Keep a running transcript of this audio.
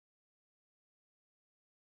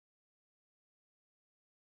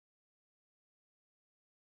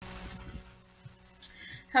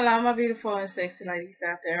Hello, my beautiful and sexy ladies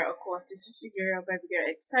out there. Of course, this is your girl, Baby Girl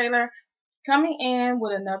X Taylor, coming in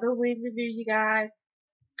with another wig review, you guys.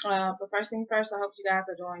 But first thing first, I hope you guys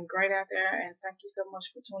are doing great out there, and thank you so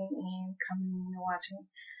much for tuning in, coming in, and watching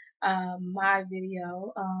my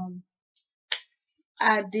video.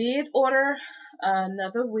 I did order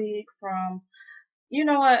another wig from, you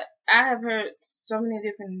know what? I have heard so many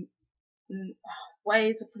different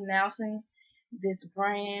ways of pronouncing this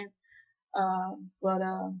brand, but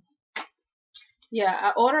yeah,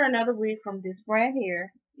 I ordered another wig from this brand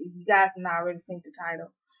here. You guys have not already seen the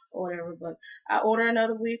title or whatever, but I ordered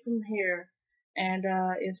another wig from here, and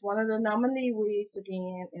it's one of the nominee wigs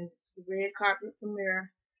again. And it's the red carpet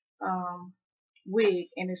premiere wig,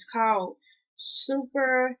 and it's called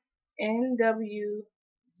Super NW07.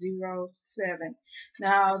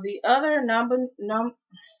 Now the other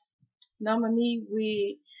nominee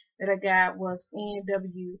wig that I got was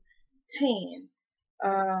NW10.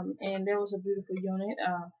 And there was a beautiful unit,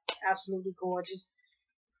 absolutely gorgeous.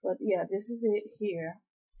 But yeah, this is it here.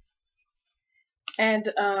 And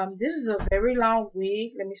this is a very long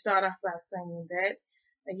wig. Let me start off by saying that.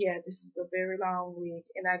 Yeah, this is a very long wig,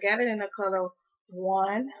 and I got it in the color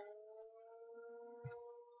 1.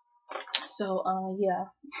 So yeah,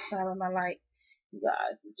 sorry my light, you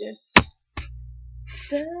guys. It just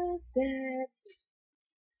does that.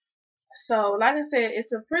 So like I said,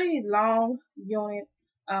 it's a pretty long unit.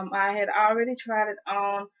 I had already tried it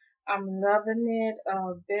on. I'm loving it.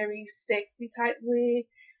 Very sexy type wig.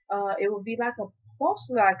 It would be like a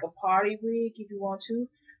mostly like a party wig if you want to,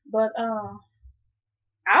 but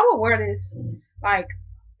I would wear this like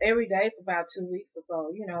every day for about 2 weeks or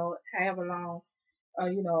so. You know, however long a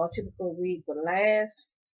typical wig would last.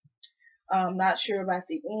 Not sure about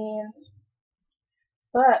the ends.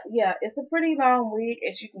 But yeah, it's a pretty long wig.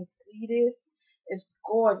 As you can see, this it's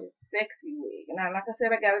gorgeous, sexy wig. Now, like I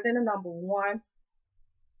said, I got it in the number 1,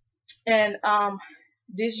 and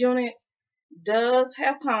this unit does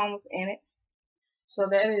have combs in it, so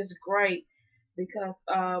that is great because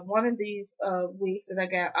one of these wigs that I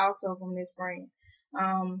got also from this brand,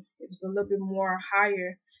 it was a little bit more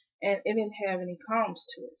higher, and it didn't have any combs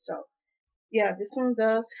to it. So yeah, this one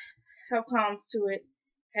does have combs to it.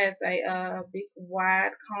 Has a big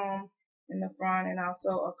wide comb in the front and also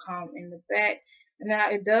a comb in the back. And now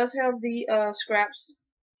it does have the scraps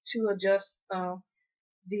to adjust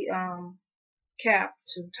the cap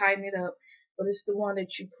to tighten it up, but it's the one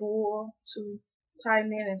that you pull to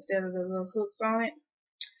tighten it instead of the little hooks on it.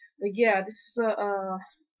 But yeah, this is a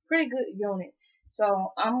pretty good unit.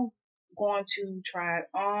 So I'm going to try it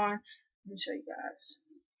on. Let me show you guys.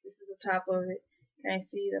 This is the top of it. Can't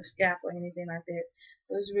see the scalp or anything like that.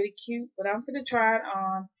 But it's really cute. But I'm going to try it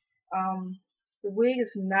on. The wig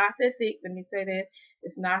is not that thick. Let me say that.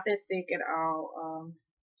 It's not that thick at all.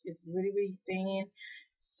 It's really, really thin.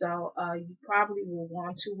 So you probably will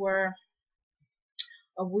want to wear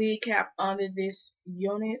a wig cap under this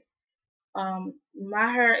unit.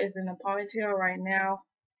 My hair is in a ponytail right now.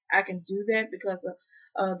 I can do that because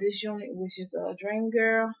of this unit, which is a Dream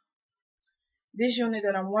Girl. This unit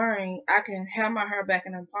that I'm wearing, I can have my hair back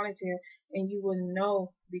in a ponytail, and you wouldn't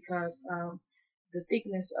know because the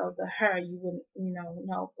thickness of the hair, you wouldn't,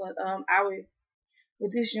 know. But I would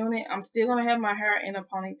with this unit, I'm still gonna have my hair in a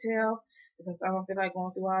ponytail because I don't feel like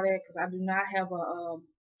going through all that because I do not have a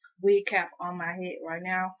wig cap on my head right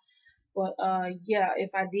now. But yeah,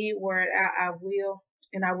 if I did wear it out, I will,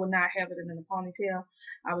 and I would not have it in a ponytail.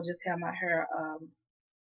 I would just have my hair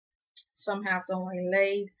somehow, some way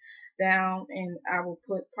laid down, and I will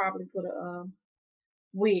probably put a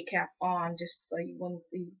wig cap on just so you wouldn't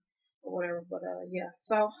see or whatever. But yeah,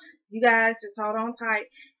 so you guys just hold on tight,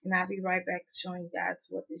 and I'll be right back showing you guys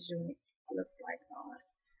what this unit looks like on.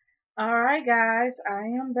 Alright guys, I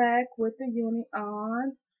am back with the unit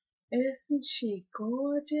on. Isn't she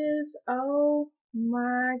gorgeous? Oh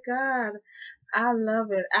my god. I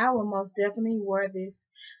love it. I will most definitely wear this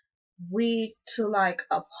wig to like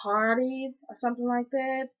a party or something like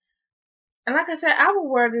that. And like I said, I will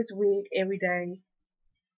wear this wig every day.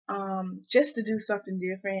 Just to do something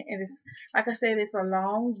different. And it's like I said, it's a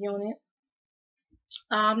long unit.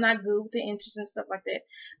 I'm not good with the inches and stuff like that.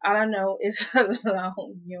 I don't know. It's a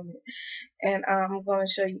long unit. And I'm going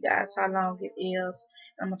to show you guys how long it is.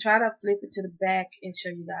 I'm going to try to flip it to the back and show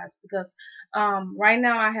you guys because right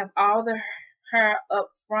now I have all the hair up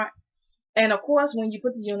front. And of course, when you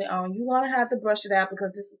put the unit on, you're going to have to brush it out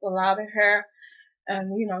because this is a lot of hair.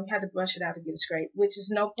 And you have to brush it out to get it straight, which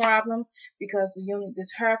is no problem because the unit,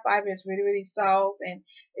 this hair fiber is really, really soft and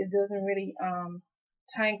it doesn't really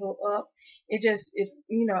tangle up. It just, it's,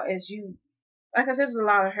 as you, like I said, it's a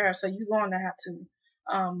lot of hair, so you're going to have to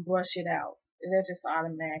brush it out. That's just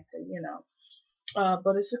automatically, you know.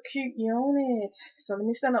 But it's a cute unit. So let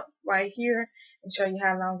me stand up right here and show you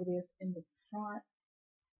how long it is in the front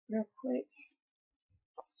real quick.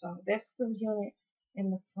 So that's the unit in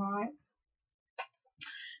the front.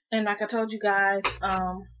 And like I told you guys,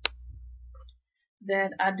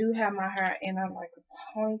 that I do have my hair in a like a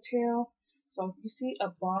ponytail. So if you see a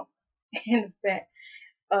bump in the back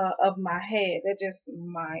of my head, that's just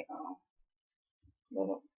my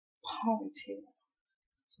little ponytail.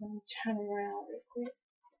 So let me turn it around real quick.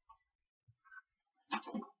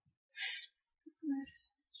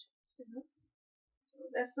 So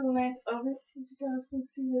that's the length of it. If you guys can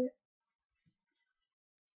see that.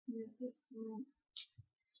 Yeah, this one.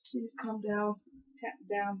 She's come down, tap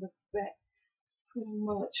down the back pretty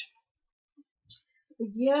much. But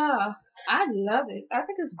yeah, I love it. I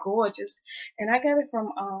think it's gorgeous. And I got it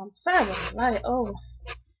from sorry about the light. Oh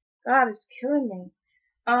God, it's killing me.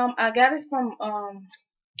 I got it from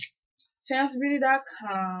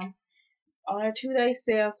SamsBeauty.com on a 2-day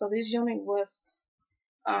sale. So this unit was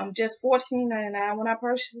just $14.99 when I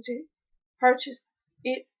purchased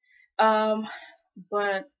it.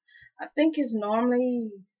 But I think it's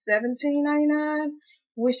normally $17.99,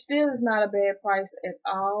 which still is not a bad price at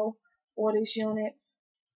all for this unit.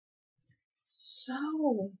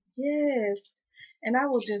 So yes, and I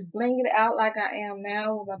will just bling it out like I am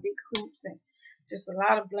now with my big hoops and just a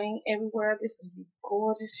lot of bling everywhere. This is a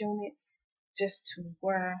gorgeous unit just to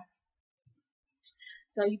wear.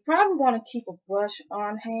 So you probably want to keep a brush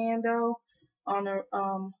on hand though, on a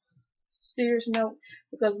serious note,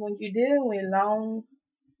 because when you're dealing with long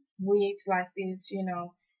wigs like this, you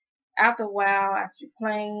know, after a while, after you're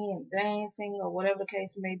playing and dancing or whatever the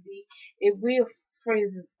case may be, it will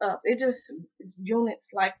freeze up. It just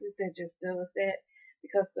units like this that just does that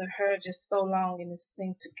because the hair is just so long and it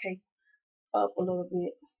seems to cake up a little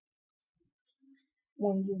bit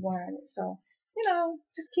when you're wearing it. So, you know,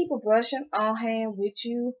 just keep a brush on hand with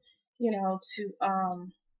you, you know, to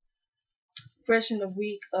freshen the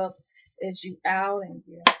wig up as you out and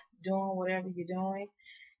you're doing whatever you're doing.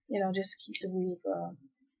 You know, just to keep the wig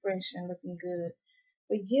fresh and looking good.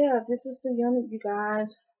 But yeah, this is the unit, you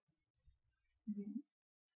guys.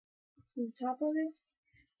 See the top of it?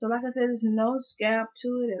 So like I said, there's no scalp to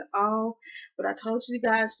it at all. But I told you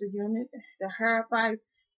guys the unit, the hair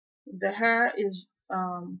is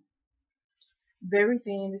very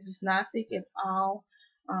thin. This is not thick at all.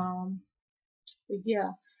 But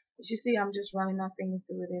yeah, as you see, I'm just running my fingers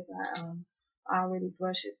through it as I already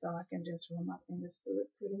brushed it, so I can just run my fingers through it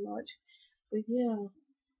pretty much. But yeah.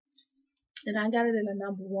 And I got it in the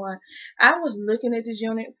number 1. I was looking at this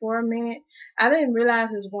unit for a minute. I didn't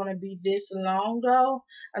realize it was going to be this long though.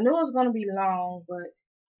 I knew it was going to be long, but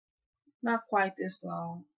not quite this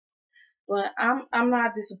long. But I'm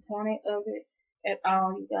not disappointed of it at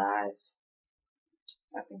all, you guys.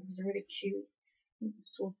 I think it's really cute. You can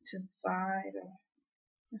swoop to the side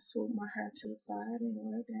or swoop my hair to the side and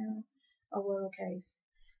right down or whatever case.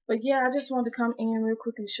 But yeah, I just wanted to come in real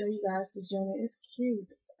quick and show you guys this unit. It's cute.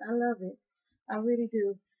 I love it. I really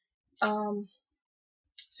do.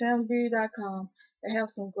 SamsBeauty.com. They have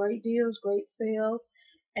some great deals, great sales,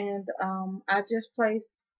 and I just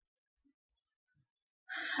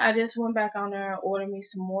went back on there and ordered me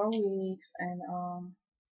some more wigs, and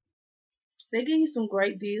they give you some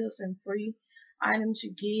great deals and free items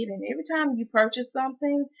you get, and every time you purchase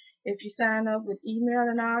something, if you sign up with email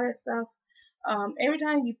and all that stuff, every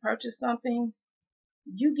time you purchase something,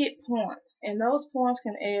 you get points, and those points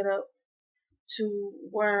can add up to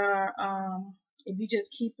where if you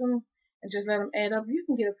just keep them and just let them add up, you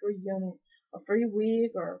can get a free unit, a free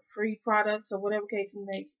wig, or free products, or whatever case it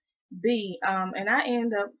may be. And I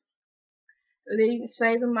end up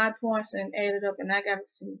saving my points and added up, and I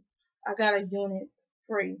got a unit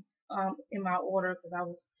free in my order because I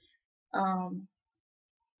was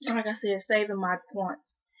like I said, saving my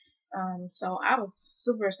points. So I was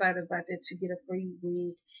super excited about that to get a free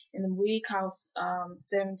wig, and the wig cost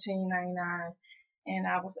 $17.99, and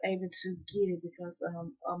I was able to get it because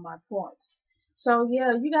of my points. So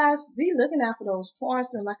yeah, you guys be looking out for those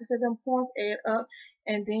points, and like I said, them points add up,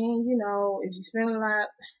 and then you know if you spend a lot,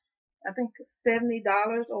 I think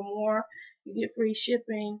 $70 or more, you get free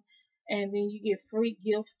shipping, and then you get free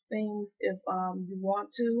gift things if you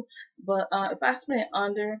want to. But if I spent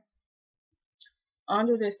under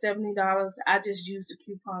the $70, I just used the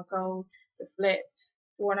coupon code, the flat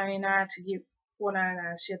 $4.99 to get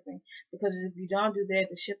 $4.99 shipping. Because if you don't do that,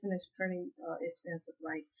 the shipping is pretty expensive,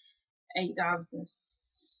 like $8 and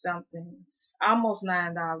something, almost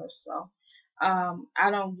 $9. So I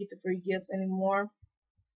don't get the free gifts anymore.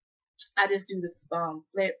 I just do the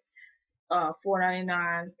flat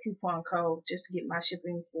 $4.99 coupon code just to get my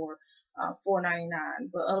shipping for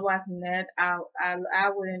 $4.99. But otherwise than that, I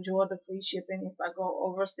would enjoy the free shipping if I go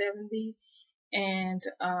over 70, and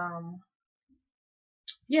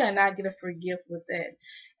yeah, and I get a free gift with that.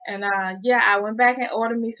 And yeah, I went back and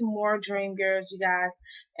ordered me some more Dream Girls, you guys,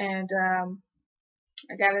 and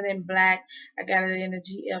I got it in black. I got it in the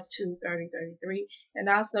GF2 3033, and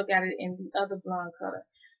I also got it in the other blonde color,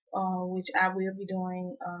 which I will be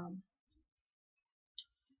doing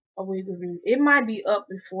a wig review. It might be up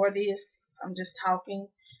before this. I'm just talking.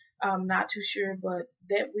 I'm not too sure, but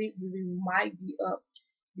that wig review might be up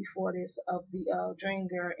before this of the Dream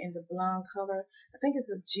Girl in the blonde color. I think it's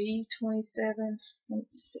a G27.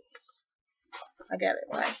 Let's see. I got it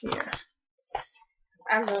right here.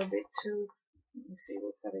 I love it too. Let me see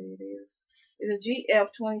what color it is. It's a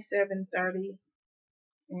GF2730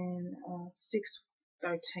 and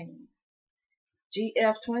 613.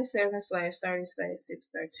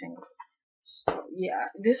 GF27/30/613. So yeah,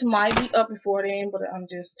 this might be up before then, but I'm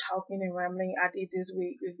just talking and rambling. I did this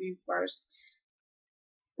week review first.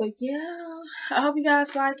 But yeah, I hope you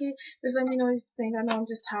guys like it. Just let me know what you think. I know I'm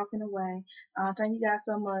just talking away. Thank you guys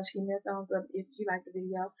so much. Give me a thumbs up if you like the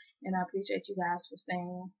video. And I appreciate you guys for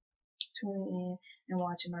tuning in and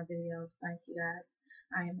watching my videos. Thank you guys.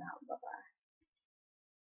 I am out. Bye bye.